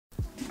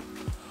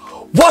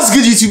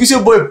good YouTube? It's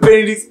your boy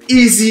Penny. It's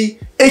easy,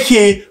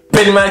 aka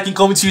Penny Mannequin,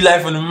 coming to you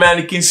live from the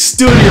Mannequin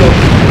studio.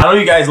 I know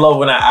you guys love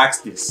when I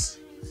ask this.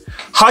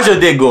 How's your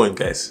day going,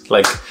 guys?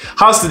 Like,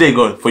 how's today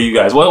going for you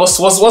guys?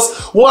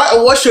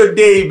 What's your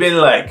day been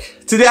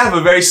like? Today I have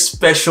a very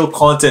special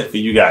content for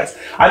you guys.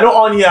 I know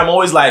on here I'm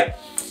always like,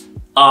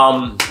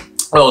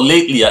 well,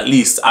 lately at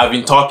least I've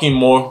been talking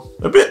more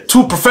a bit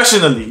too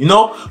professionally, you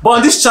know. But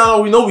on this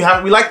channel, we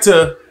like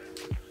to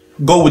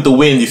go with the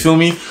wind, you feel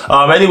me?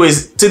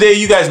 Anyways, today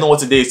you guys know what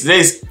today is. Today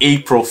is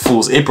April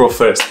Fool's, April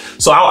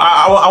 1st. So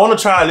I want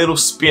to try a little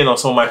spin on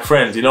some of my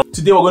friends, you know.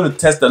 Today we're going to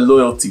test the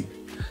loyalty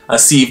and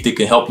see if they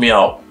can help me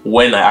out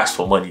when I ask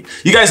for money.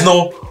 You guys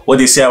know what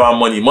they say about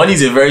money. Money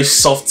is a very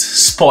soft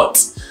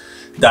spot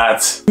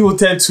that people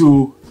tend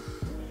to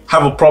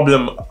have a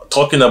problem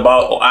talking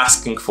about or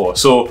asking for.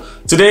 So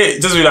today,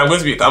 this video, I'm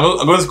going to be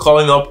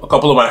calling up a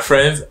couple of my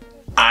friends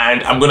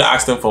and I'm going to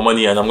ask them for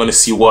money and I'm going to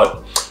see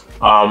what,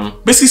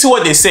 basically see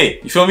what they say.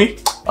 You feel me?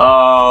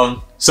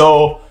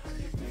 So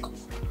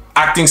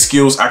acting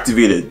skills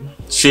activated.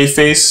 Shade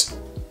face.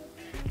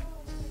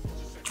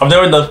 I've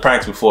never done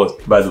pranks before,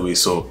 by the way,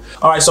 so.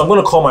 All right, so I'm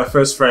gonna call my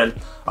first friend.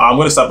 I'm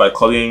gonna start by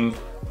calling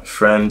my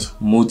friend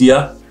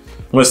Mudia.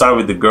 I'm gonna start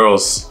with the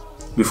girls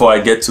before I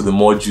get to the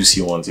more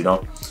juicy ones, you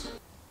know?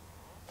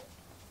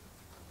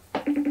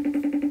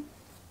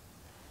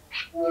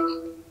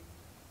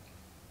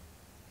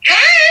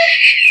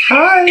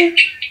 Hi.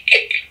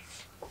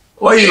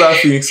 Why are you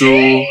laughing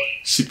so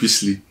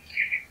sheepishly?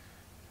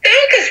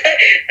 Because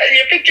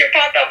your picture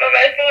popped up on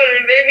my phone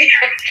and made me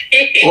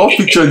happy. What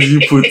picture did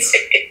you put?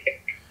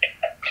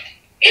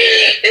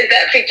 Is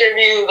that picture of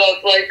you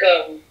that's like,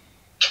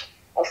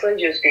 I'll send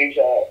you a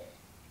screenshot.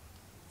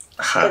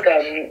 Like,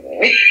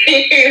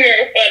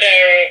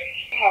 whatever.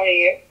 How are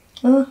you?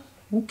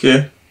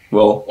 Okay.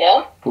 Well,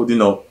 yeah?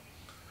 Holding up.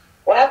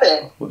 What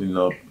happened? Holding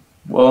up.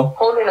 Well.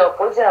 Holding up.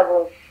 What's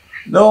happening?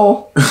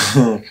 No.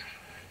 You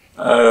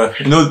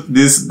know,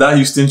 that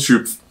Houston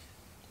trip.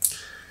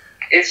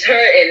 It's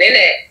hurting, isn't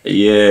it?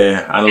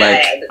 Yeah, and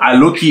like, I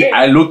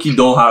low-key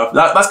don't have,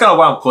 that's kind of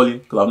why I'm calling,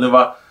 because I've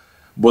never,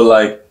 but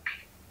like,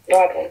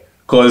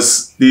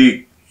 because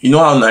you know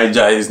how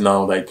Niger is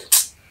now, like,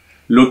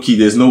 low-key,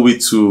 there's no way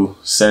to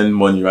send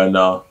money right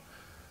now.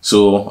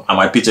 So, and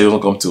my paycheck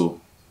doesn't come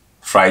till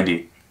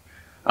Friday.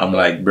 I'm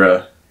like,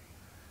 bruh.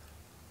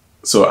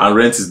 So, and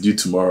rent is due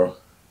tomorrow.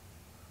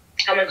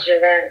 How much is your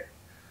rent?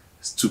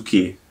 It's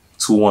 2K,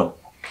 2-1.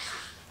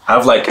 I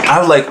have like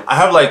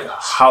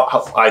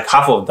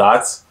half of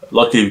that.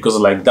 Luckily, because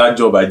of like that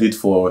job I did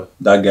for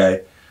that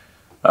guy.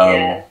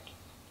 Yeah.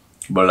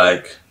 But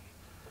like,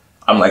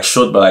 I'm like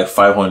short by like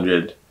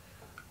 500.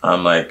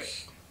 I'm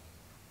like.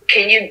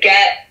 Can you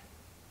get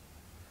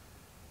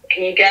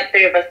 3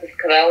 of us?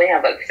 Because I only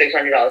have like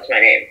 $600 to my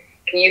name.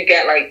 Can you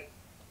get like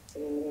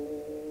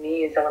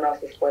me and someone else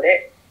to split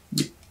it?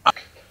 Yeah.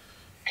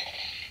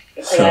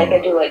 So I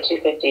can do like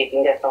 250. You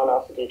can get someone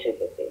else to do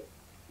 250.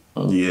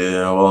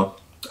 Yeah. Well.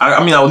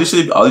 I mean, I'll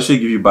literally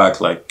give you back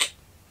like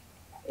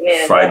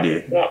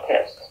Friday. Not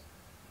pissed.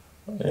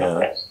 Yeah.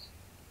 Not pissed.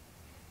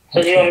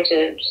 So do you want me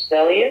to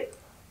sell you?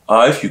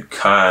 If you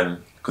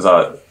can, because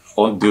I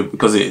won't do it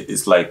because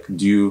it's like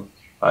due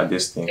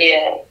this thing.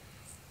 Yeah.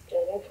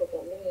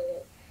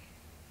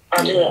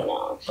 I'll do that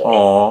now.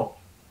 Oh.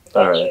 All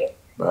right.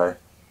 Bye.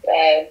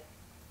 Bye.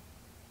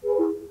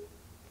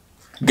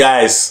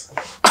 Guys,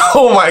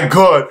 oh my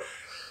god.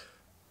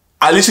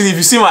 I literally, if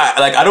you see my,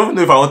 like, I don't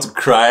know if I want to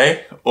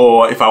cry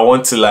or if I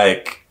want to,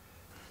 like,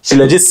 she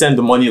legit sent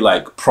the money,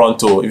 like,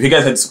 pronto. If you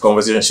guys had this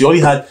conversation, she only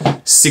had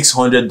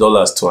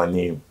 $600 to her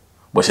name.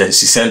 But she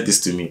sent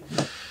this to me.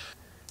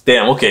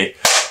 Damn, okay.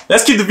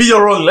 Let's keep the video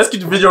rolling. Let's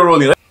keep the video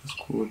rolling. It's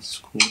cool, it's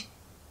cool.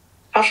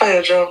 How far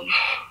your job?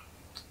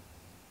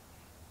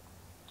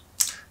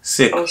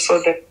 Sick. I'm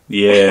so dead.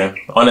 Yeah,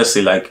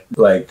 honestly, like,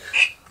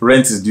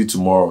 rent is due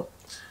tomorrow.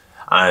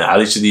 And I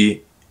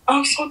literally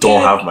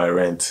don't have my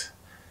rent.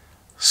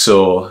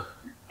 So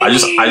I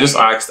just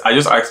asked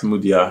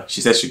Mudia. She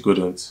said she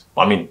couldn't.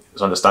 I mean,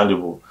 it's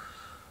understandable.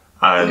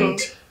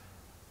 And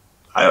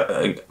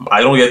I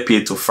don't get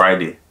paid till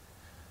Friday.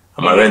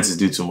 And my rent is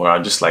due tomorrow.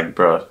 I'm just like,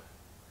 bro.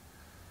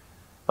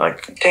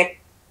 Like,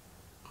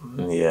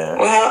 yeah.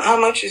 Well, how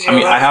much is your? I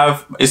mean,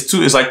 rent? It's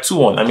like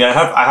 2-1. I mean, I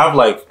have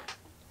like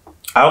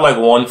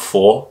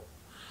 1-4.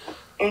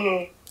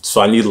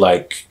 So I need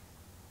like,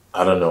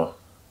 I don't know.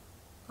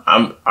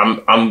 I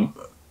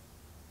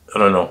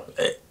don't know.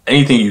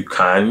 Anything you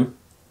can,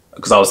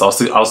 because I'll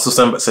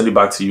still send it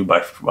back to you by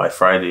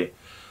Friday.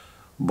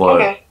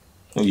 But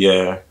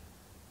yeah.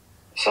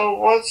 So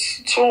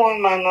what's 2-1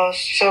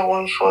 minus? You said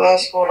 1-4.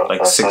 That's what? Like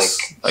that's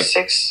 6. Like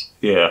 6.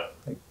 Yeah.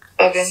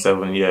 Like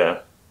 7.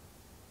 Yeah.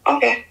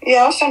 Okay.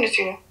 Yeah, I'll send it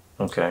to you.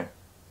 Okay.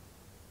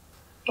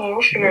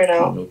 We'll figure it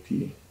out.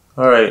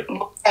 All right.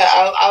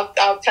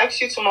 I'll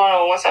text you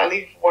tomorrow once I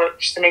leave work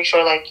just to make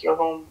sure like you're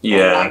home.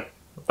 Yeah. And,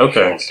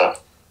 okay. and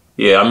stuff.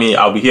 Yeah. I mean,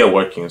 I'll be here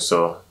working,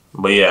 so.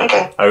 But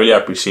yeah, I really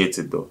appreciate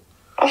it though.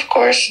 Of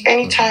course,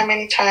 anytime,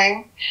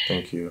 anytime.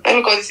 Thank you. Let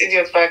me call this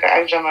idiot back.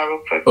 I drama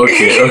real quick.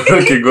 Okay,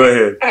 okay, go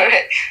ahead. All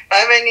right.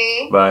 Bye,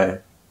 Benny. Bye.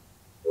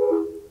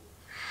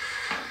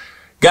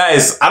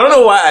 Guys, I don't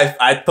know why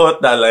I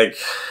thought that like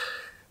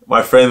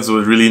my friends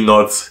would really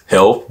not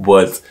help,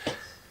 but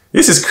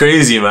this is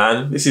crazy,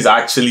 man. This is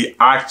actually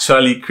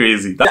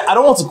crazy. I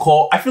don't want to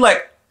call. I feel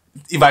like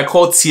if I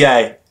call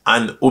T.I.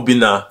 and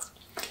Obinna,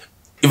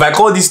 if I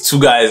call these two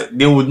guys,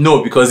 they would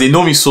know because they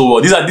know me so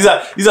well. These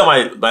are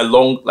my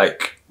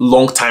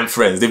long time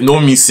friends. They've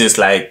known me since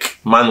like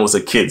man was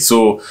a kid.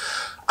 So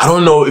I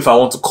don't know if I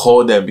want to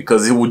call them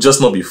because it would just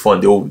not be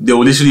fun. They will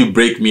literally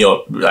break me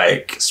up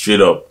like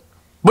straight up.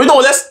 But no,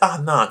 let's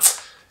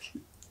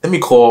Let me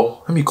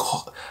call. The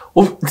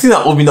thing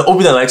that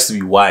Obinna likes to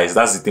be wise.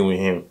 That's the thing with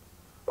him.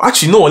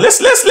 Actually, no. Let's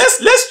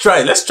try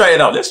it. Let's try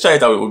it out. Let's try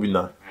it out with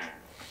Obinna.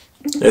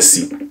 Let's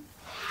see.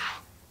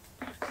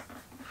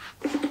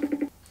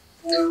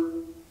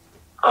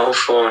 How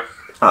far?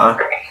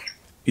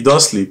 You don't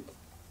sleep.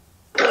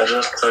 I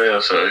just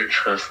tired, so I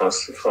try to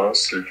fall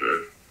asleep.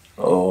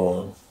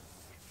 Oh.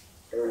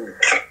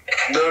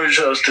 Don't reach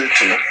out to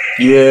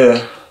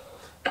Yeah.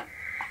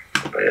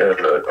 yeah,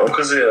 like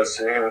Uncle Zay, I'll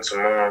see him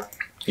tomorrow.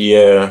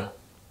 Yeah.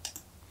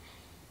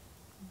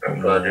 I'm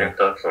glad you didn't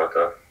talk about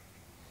that.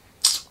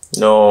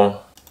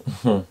 No.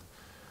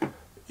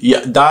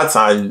 Yeah, that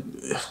and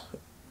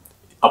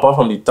apart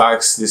from the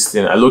tax, this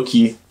thing, I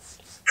low-key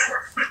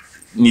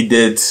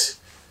needed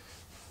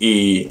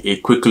a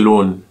quick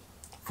loan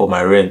for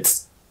my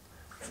rent.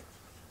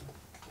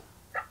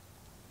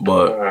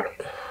 But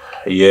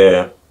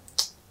yeah,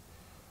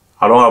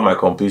 I don't have my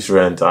complete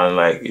rent and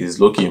like it's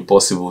looking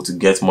impossible to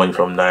get money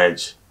from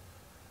Nige.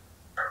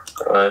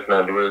 Right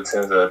now, the way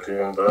things are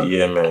doing, bro.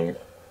 Yeah, man.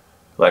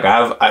 Like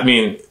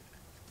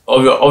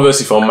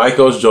obviously from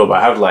Michael's job,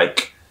 I have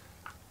like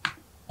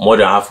more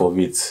than half of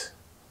it,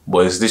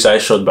 but it's literally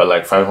short by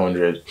like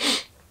 500.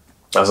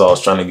 That's what I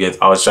was trying to get.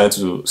 I was trying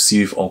to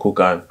see if Uncle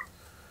can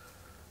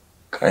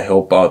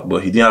help out,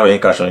 but he didn't have any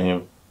cash on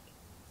him.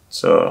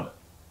 So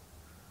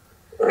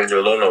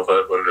your loan of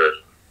 500.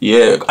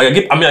 yeah, I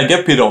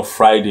get paid on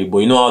Friday, but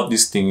you know how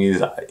this thing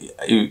is.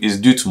 It's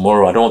due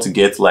tomorrow. I don't want to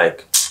get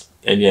like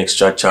any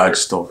extra charge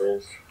stuff.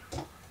 Yes.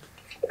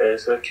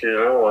 It's okay.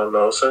 No one.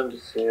 I'll send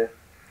it to you.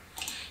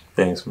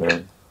 Thanks,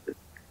 man.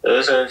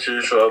 I'll send it to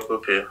you through Apple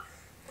Pay.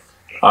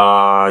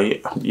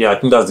 Yeah, I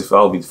think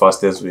that'll be the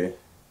fastest way.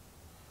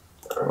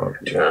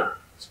 Yeah.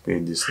 Let's pay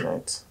this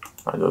night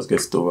and just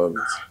get it over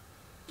with.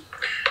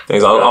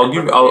 Thanks.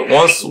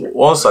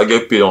 Once I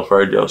get paid on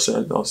Friday, I'll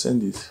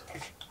send it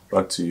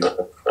back to you.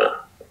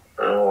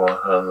 Oh,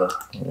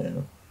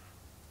 Yeah.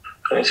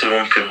 I need to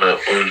even pay my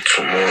own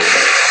tomorrow.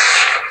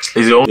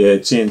 Is your own? Yeah,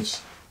 change.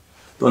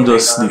 Don't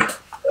just sleep.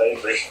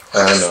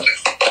 I know.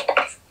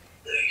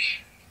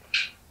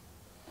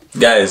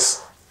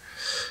 Guys,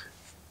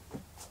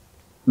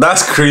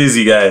 that's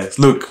crazy, guys.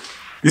 Look,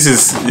 this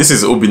is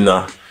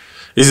Obinna.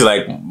 This is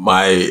like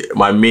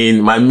my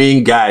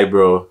main guy,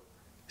 bro.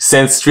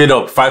 Sent straight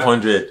up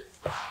 500,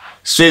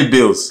 straight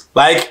bills.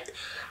 Like,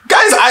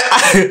 guys,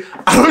 I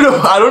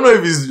don't know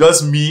if it's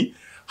just me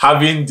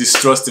having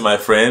distrust in my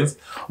friends,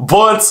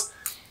 but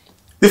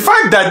the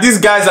fact that these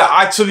guys are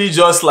actually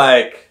just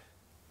like,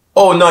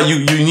 oh no,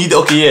 you need,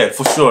 okay, yeah,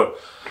 for sure,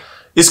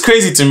 it's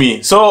crazy to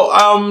me. So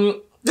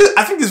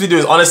I think this video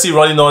is honestly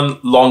running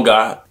on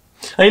longer.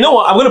 And you know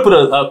what? I'm gonna put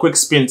a quick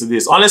spin to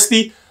this.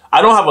 Honestly,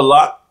 I don't have a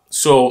lot,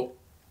 so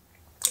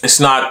it's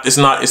not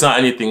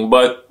anything.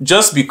 But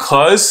just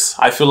because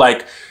I feel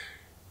like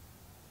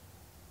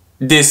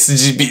this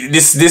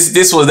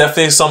was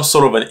definitely some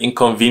sort of an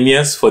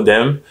inconvenience for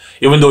them,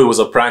 even though it was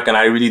a prank and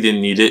I really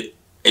didn't need it.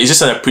 It's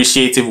just an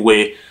appreciative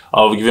way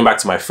of giving back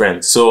to my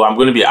friends. So I'm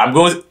going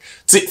to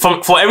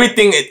for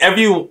everything,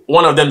 every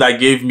one of them that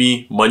gave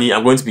me money,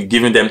 I'm going to be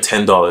giving them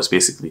 $10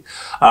 basically.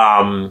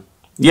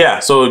 Yeah,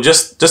 so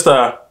just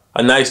a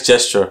nice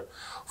gesture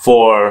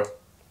for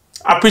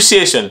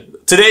appreciation.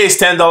 Today is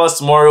 $10,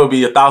 tomorrow will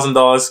be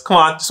 $1,000. Come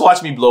on, just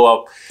watch me blow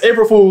up.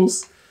 April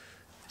Fools.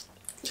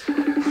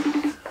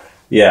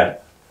 Yeah.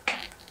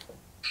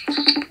 I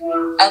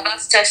was about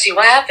to text you.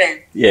 What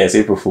happened? Yeah, it's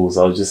April Fools.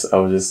 I was just.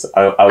 Oh my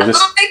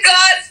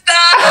God!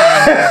 Stop!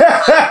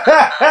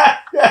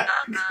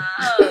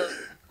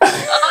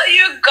 Oh,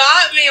 you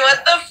got me.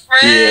 What the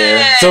frick?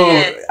 Yeah. So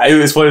it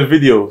was for the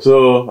video.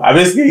 So I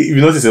basically, if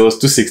you notice, it was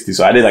 $260.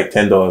 So I did like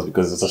 $10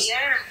 because it's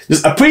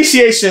just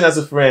appreciation as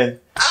a friend.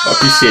 I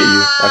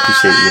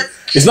appreciate you.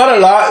 It's not a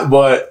lot,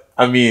 but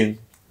I mean,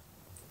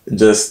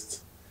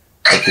 just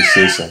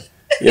appreciation.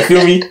 You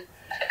feel me?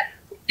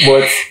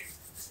 But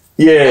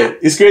yeah,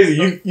 it's crazy.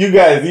 You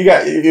guys,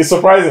 it's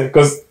surprising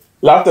because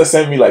Laughter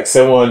sent me like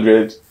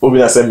 700.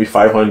 Obinna sent me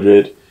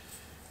 500.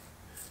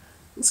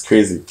 It's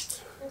crazy.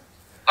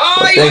 Oh,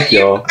 but thank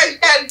y'all. You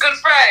had good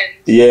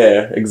friends.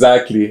 Yeah,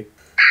 exactly.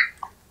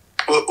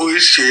 What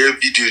always share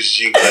videos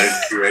you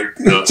guys right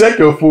now? Check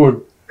your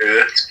phone.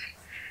 Yeah.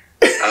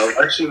 I'm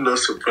actually not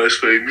surprised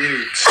for a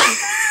minute.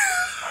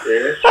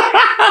 Yeah.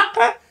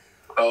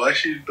 I'm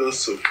actually not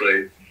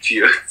surprised.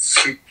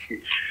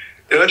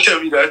 Don't tell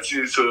me that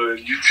is on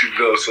YouTube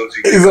now or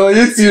something. It's on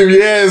YouTube,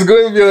 yeah, it's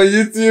going to be on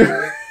YouTube.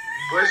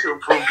 What's your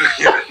problem?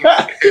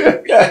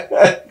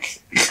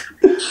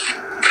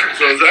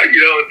 So Zach,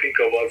 you don't think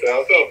about it. I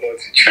was about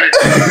to try.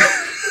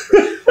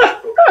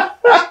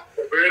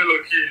 Very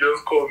lucky you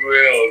just called me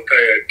when I was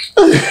tired.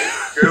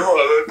 You know, I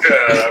was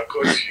tired. I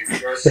caught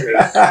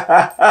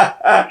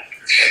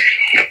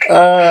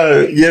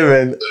you. Yeah,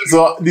 man. So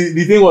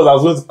the thing was, I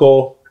was going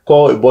to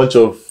call a bunch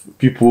of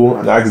people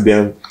and ask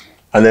them,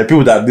 and then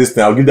people that this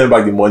thing, I'll give them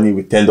back the money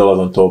with $10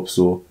 on top.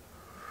 So,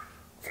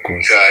 of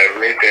course. So I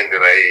made $10,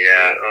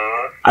 yeah.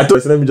 I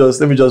thought, let me just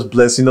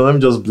bless, let me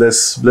just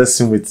bless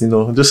him with,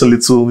 just a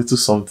little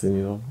something,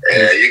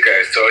 Yeah, you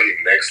guys tell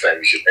him next time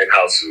you should learn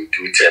how to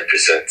do 10%.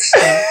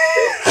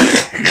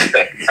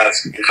 That's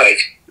 5.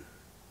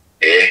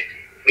 Yeah,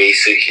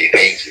 basically,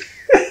 thank you.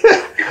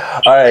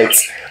 All right,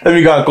 let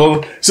me go and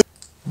call. So,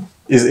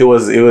 it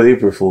was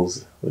April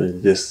Fool's.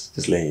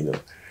 Just letting you know.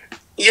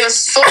 You're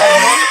so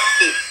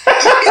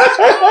it's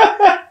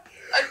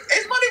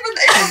not even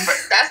April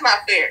 1st. That's not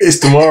fair. It's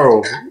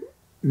tomorrow.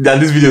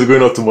 And this video is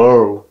going out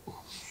tomorrow.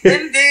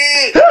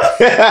 Indeed. You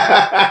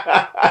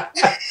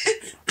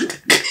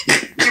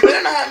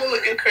better not have me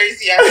looking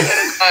crazy after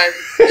that time.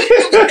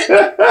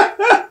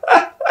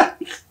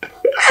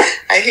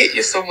 I hate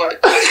you so much.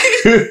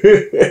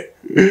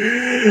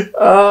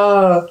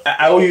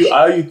 I owe you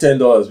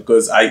 $10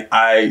 because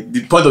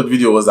the point of the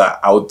video was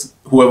that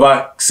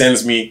whoever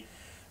sends me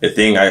a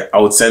thing, I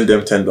would send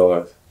them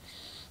 $10.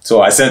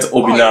 So I sent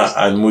Obina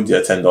and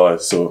Mudia $10.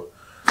 So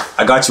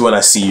I got you when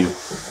I see you.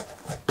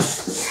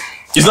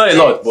 It's not a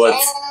lot, but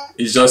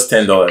it's just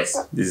 $10.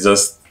 It's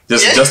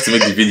just to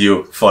make the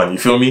video fun. You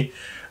feel me?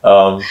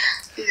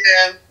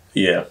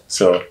 Yeah.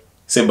 So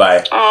say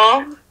bye.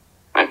 Oh,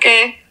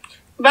 okay.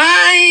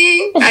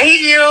 Bye. I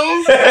hear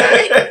you.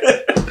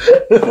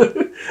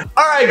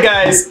 Alright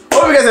guys,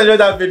 hope you guys enjoyed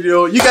that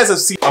video. You guys have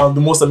seen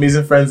the most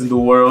amazing friends in the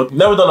world.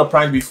 Never done a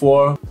prank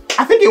before.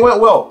 I think it went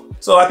well.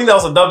 So I think that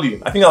was a W.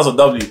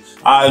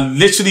 I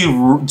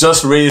literally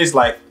just raised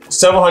like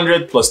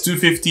 700 plus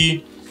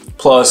 250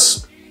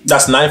 plus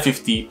that's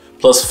 950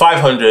 plus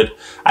 500.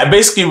 I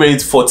basically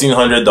raised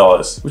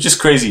 $1,400, which is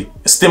crazy.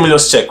 A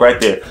stimulus check right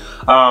there.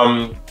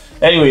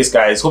 Anyways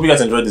guys, hope you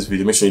guys enjoyed this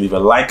video. Make sure you leave a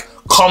like,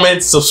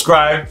 comment,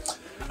 subscribe,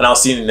 and I'll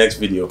see you in the next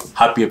video.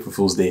 Happy April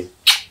Fool's Day.